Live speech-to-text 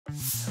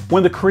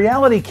When the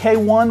Creality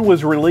K1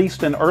 was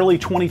released in early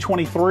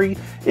 2023,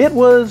 it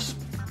was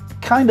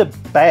kind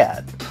of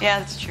bad. Yeah,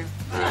 that's true.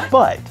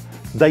 But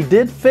they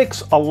did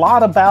fix a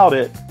lot about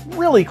it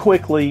really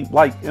quickly,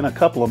 like in a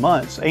couple of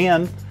months,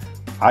 and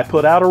I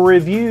put out a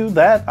review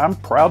that I'm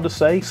proud to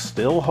say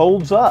still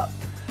holds up.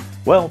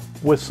 Well,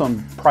 with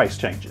some price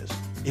changes.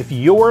 If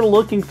you're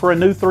looking for a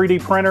new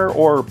 3D printer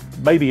or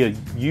maybe a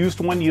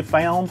used one you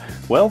found,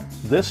 well,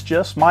 this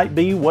just might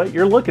be what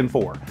you're looking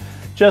for.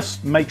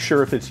 Just make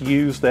sure if it's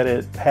used that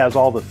it has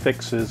all the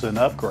fixes and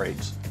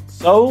upgrades.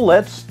 So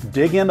let's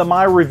dig into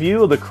my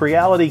review of the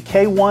Creality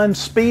K1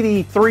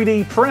 Speedy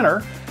 3D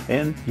printer.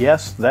 And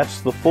yes, that's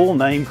the full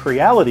name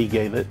Creality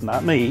gave it,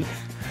 not me.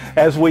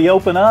 As we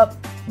open up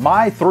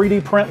my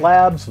 3D Print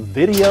Labs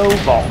video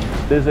vault.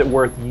 Is it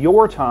worth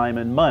your time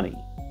and money?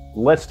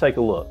 Let's take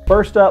a look.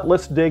 First up,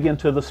 let's dig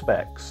into the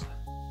specs.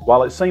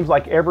 While it seems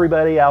like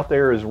everybody out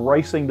there is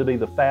racing to be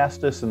the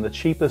fastest and the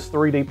cheapest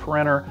 3D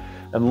printer,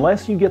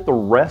 unless you get the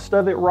rest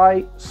of it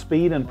right,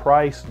 speed and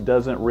price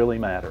doesn't really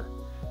matter.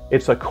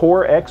 It's a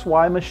Core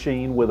XY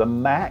machine with a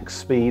max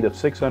speed of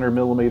 600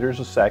 millimeters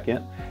a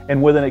second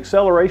and with an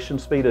acceleration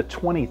speed of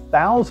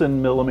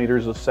 20,000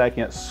 millimeters a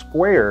second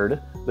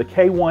squared. The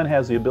K1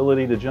 has the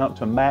ability to jump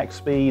to max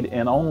speed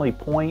in only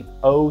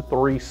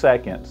 0.03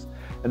 seconds.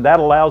 And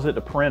that allows it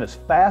to print as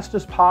fast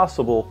as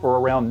possible for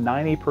around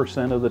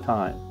 90% of the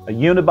time. A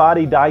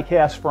unibody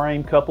die-cast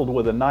frame coupled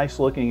with a nice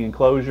looking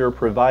enclosure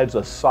provides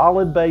a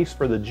solid base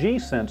for the G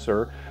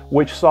sensor,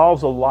 which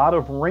solves a lot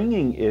of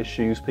ringing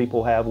issues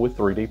people have with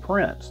 3D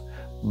prints.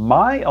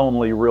 My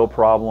only real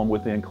problem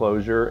with the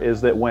enclosure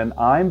is that when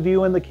I'm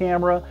viewing the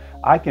camera,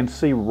 I can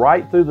see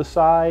right through the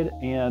side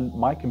and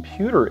my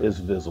computer is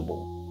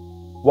visible.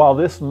 While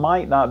this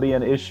might not be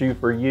an issue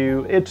for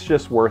you, it's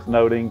just worth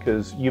noting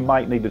because you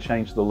might need to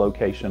change the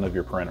location of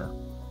your printer.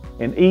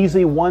 An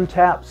easy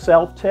one-tap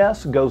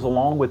self-test goes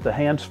along with the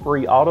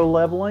hands-free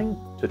auto-leveling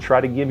to try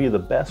to give you the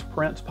best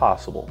prints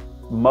possible.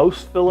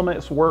 Most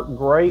filaments work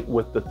great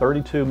with the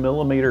 32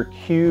 millimeter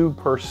cube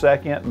per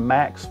second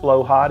max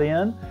flow hot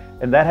end,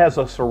 and that has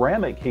a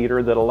ceramic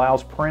heater that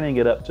allows printing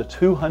at up to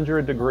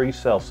 200 degrees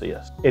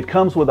Celsius. It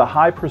comes with a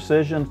high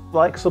precision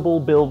flexible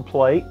build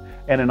plate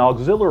and an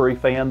auxiliary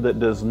fan that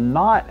does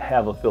not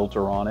have a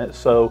filter on it,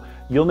 so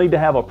you'll need to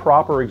have a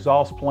proper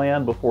exhaust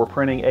plan before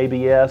printing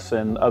ABS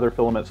and other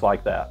filaments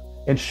like that.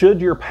 And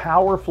should your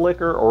power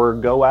flicker or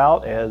go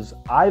out, as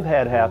I've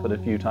had happen a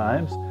few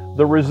times,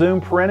 the resume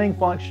printing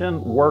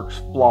function works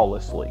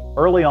flawlessly.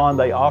 Early on,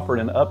 they offered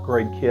an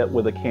upgrade kit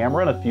with a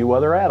camera and a few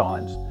other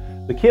add-ons.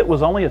 The kit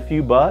was only a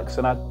few bucks,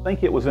 and I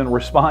think it was in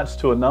response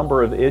to a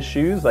number of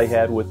issues they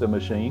had with the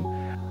machine.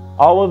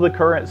 All of the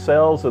current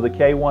sales of the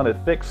K1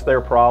 have fixed their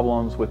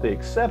problems with the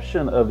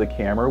exception of the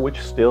camera, which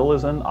still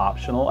is an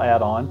optional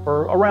add-on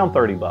for around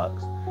 30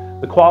 bucks.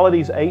 The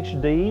quality's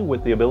HD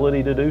with the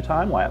ability to do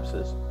time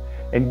lapses.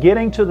 And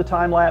getting to the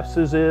time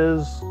lapses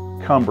is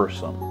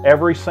cumbersome.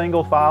 Every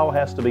single file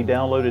has to be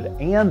downloaded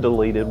and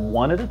deleted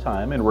one at a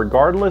time, and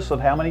regardless of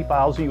how many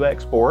files you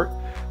export,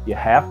 you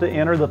have to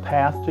enter the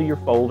path to your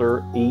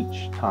folder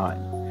each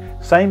time.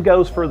 Same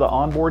goes for the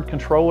onboard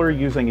controller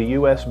using a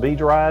USB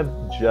drive,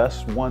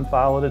 just one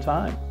file at a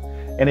time.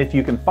 And if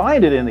you can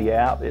find it in the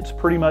app, it's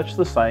pretty much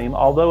the same,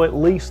 although at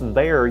least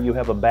there you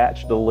have a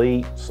batch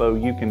delete so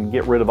you can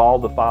get rid of all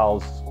the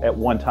files at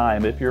one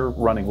time if you're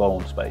running low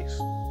on space.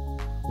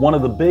 One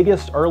of the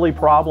biggest early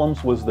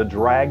problems was the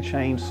drag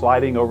chain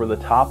sliding over the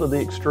top of the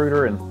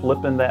extruder and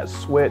flipping that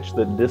switch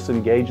that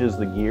disengages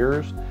the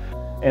gears.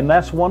 And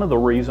that's one of the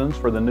reasons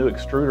for the new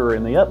extruder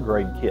in the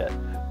upgrade kit.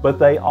 But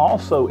they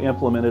also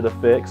implemented a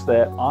fix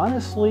that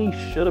honestly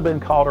should have been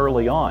caught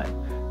early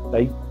on.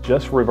 They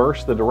just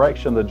reversed the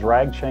direction the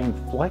drag chain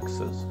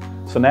flexes.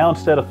 So now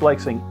instead of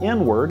flexing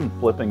inward and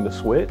flipping the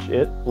switch,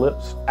 it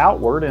flips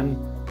outward and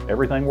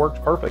everything works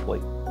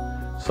perfectly.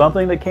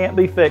 Something that can't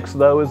be fixed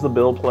though is the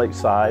build plate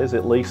size,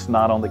 at least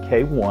not on the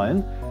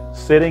K1.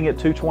 Sitting at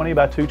 220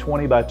 by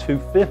 220 by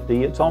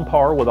 250, it's on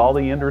par with all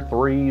the Ender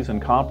 3s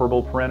and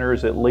comparable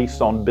printers, at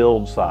least on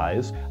build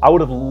size. I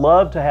would have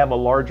loved to have a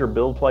larger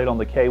build plate on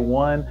the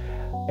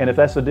K1, and if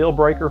that's a deal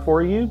breaker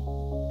for you,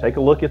 take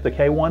a look at the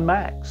K1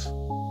 Max.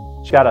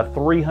 It's got a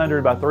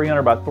 300 by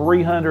 300 by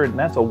 300, and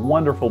that's a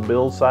wonderful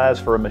build size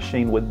for a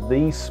machine with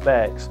these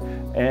specs,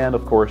 and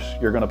of course,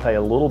 you're going to pay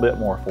a little bit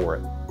more for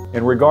it.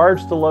 In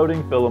regards to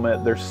loading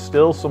filament, there's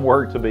still some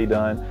work to be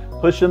done.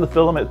 Pushing the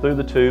filament through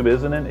the tube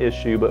isn't an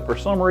issue, but for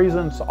some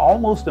reason it's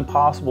almost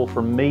impossible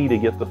for me to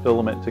get the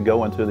filament to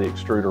go into the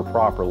extruder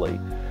properly.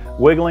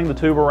 Wiggling the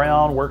tube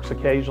around works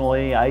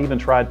occasionally. I even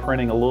tried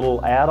printing a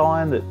little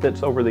add-on that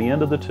fits over the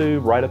end of the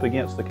tube right up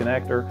against the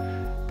connector.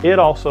 It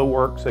also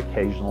works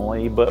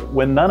occasionally, but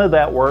when none of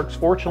that works,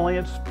 fortunately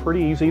it's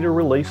pretty easy to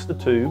release the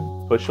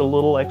tube, push a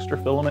little extra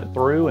filament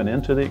through and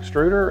into the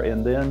extruder,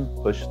 and then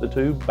push the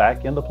tube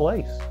back into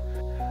place.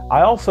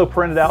 I also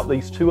printed out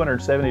these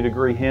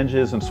 270-degree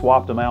hinges and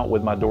swapped them out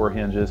with my door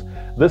hinges.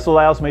 This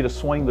allows me to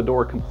swing the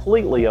door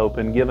completely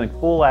open, giving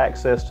full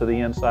access to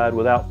the inside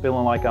without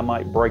feeling like I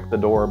might break the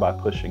door by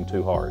pushing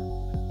too hard.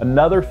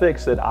 Another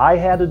fix that I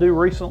had to do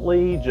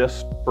recently,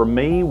 just for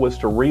me, was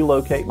to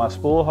relocate my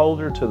spool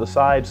holder to the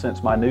side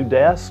since my new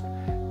desk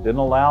didn't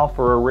allow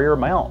for a rear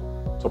mount.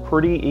 It's a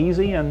pretty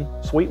easy and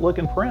sweet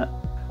looking print.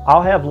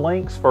 I'll have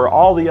links for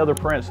all the other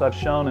prints I've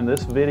shown in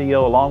this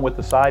video, along with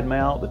the side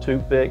mount, the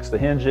tube fix, the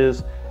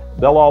hinges.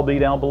 They'll all be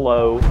down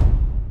below.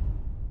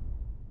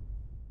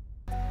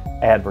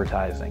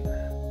 Advertising.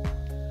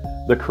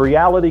 The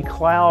Creality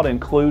Cloud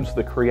includes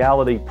the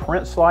Creality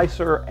Print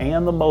Slicer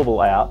and the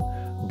mobile app.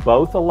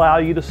 Both allow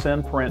you to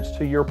send prints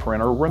to your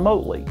printer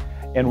remotely.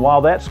 And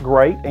while that's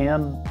great,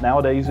 and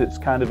nowadays it's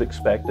kind of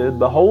expected,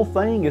 the whole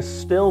thing is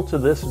still to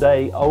this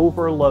day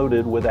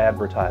overloaded with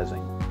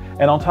advertising.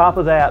 And on top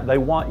of that, they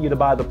want you to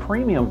buy the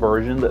premium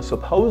version that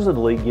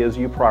supposedly gives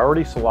you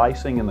priority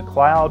slicing in the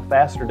cloud,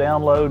 faster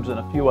downloads, and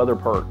a few other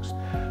perks.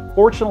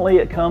 Fortunately,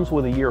 it comes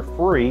with a year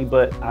free,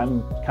 but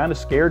I'm kind of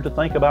scared to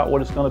think about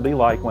what it's going to be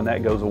like when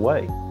that goes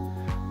away.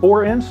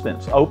 For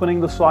instance,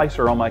 opening the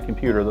slicer on my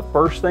computer, the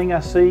first thing I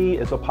see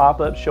is a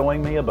pop-up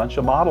showing me a bunch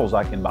of models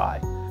I can buy.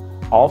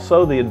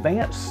 Also, the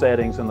advanced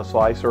settings in the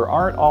slicer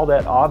aren't all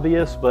that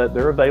obvious, but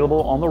they're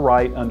available on the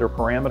right under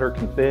Parameter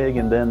Config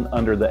and then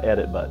under the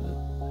Edit button.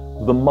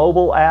 The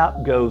mobile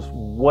app goes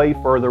way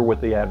further with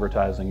the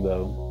advertising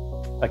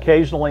though.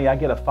 Occasionally, I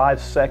get a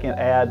 5-second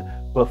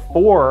ad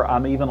before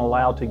I'm even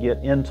allowed to get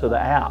into the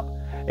app.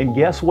 And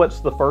guess what's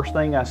the first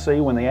thing I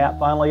see when the app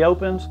finally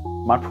opens?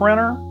 My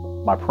printer?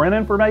 My print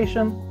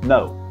information?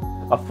 No.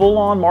 A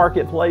full-on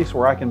marketplace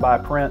where I can buy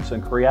prints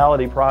and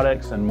Creality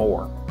products and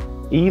more.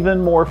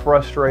 Even more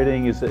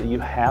frustrating is that you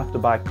have to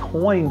buy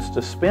coins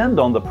to spend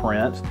on the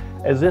prints,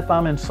 as if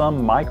I'm in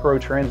some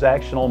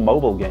microtransactional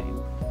mobile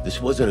game.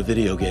 This wasn't a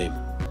video game.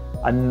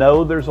 I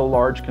know there's a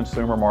large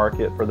consumer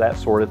market for that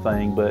sort of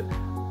thing, but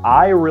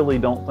I really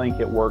don't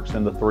think it works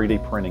in the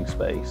 3D printing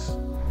space.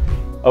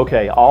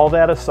 Okay, all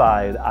that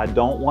aside, I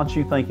don't want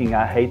you thinking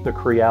I hate the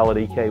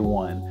Creality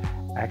K1.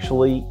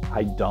 Actually,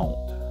 I don't.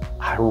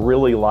 I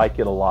really like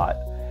it a lot.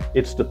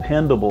 It's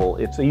dependable,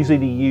 it's easy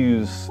to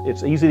use,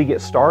 it's easy to get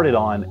started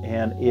on,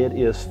 and it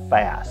is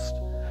fast.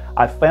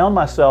 I found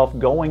myself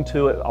going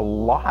to it a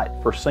lot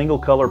for single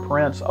color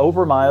prints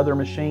over my other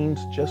machines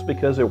just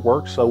because it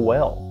works so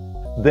well.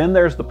 Then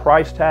there's the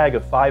price tag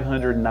of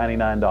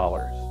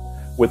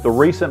 $599. With the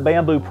recent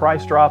Bamboo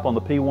price drop on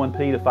the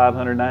P1P to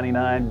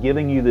 $599,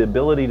 giving you the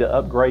ability to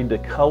upgrade to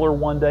color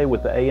one day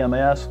with the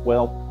AMS,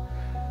 well,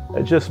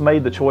 it just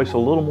made the choice a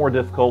little more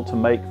difficult to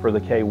make for the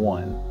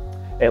K1,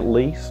 at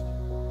least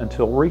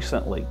until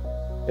recently.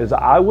 As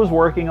I was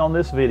working on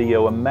this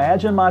video,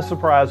 imagine my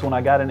surprise when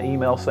I got an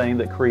email saying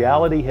that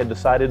Creality had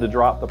decided to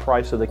drop the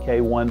price of the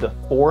K1 to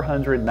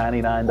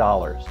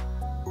 $499.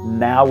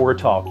 Now we're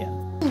talking.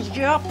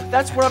 Yep,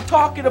 that's what I'm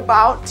talking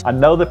about. I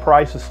know the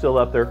price is still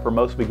up there for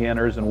most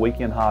beginners and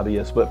weekend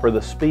hobbyists, but for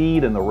the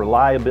speed and the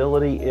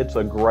reliability, it's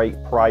a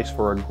great price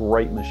for a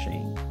great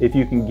machine. If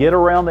you can get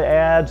around the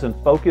ads and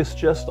focus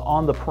just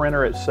on the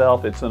printer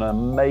itself, it's an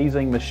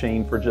amazing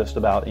machine for just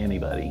about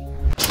anybody.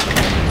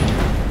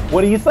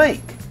 What do you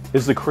think?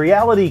 Is the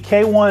Creality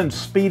K1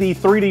 Speedy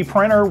 3D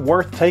printer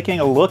worth taking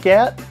a look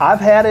at? I've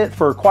had it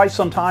for quite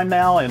some time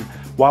now, and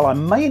while I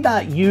may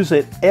not use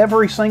it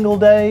every single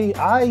day,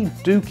 I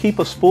do keep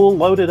a spool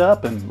loaded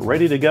up and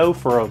ready to go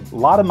for a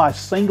lot of my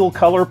single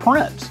color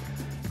prints.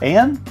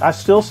 And I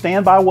still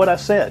stand by what I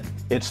said.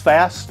 It's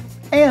fast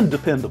and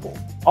dependable.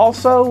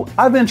 Also,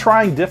 I've been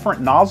trying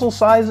different nozzle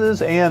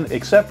sizes, and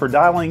except for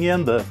dialing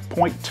in the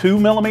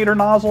 0.2 millimeter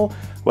nozzle,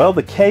 well,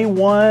 the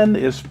K1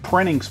 is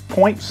printing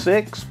 0.6,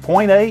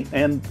 0.8,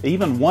 and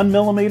even 1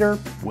 millimeter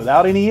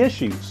without any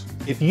issues.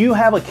 If you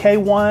have a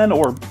K1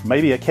 or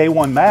maybe a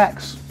K1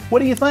 Max, what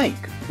do you think?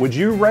 Would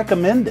you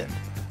recommend it?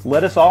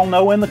 Let us all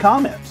know in the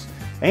comments.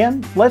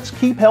 And let's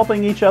keep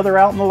helping each other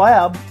out in the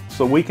lab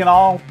so we can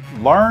all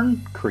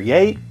learn,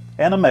 create,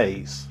 and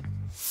amaze.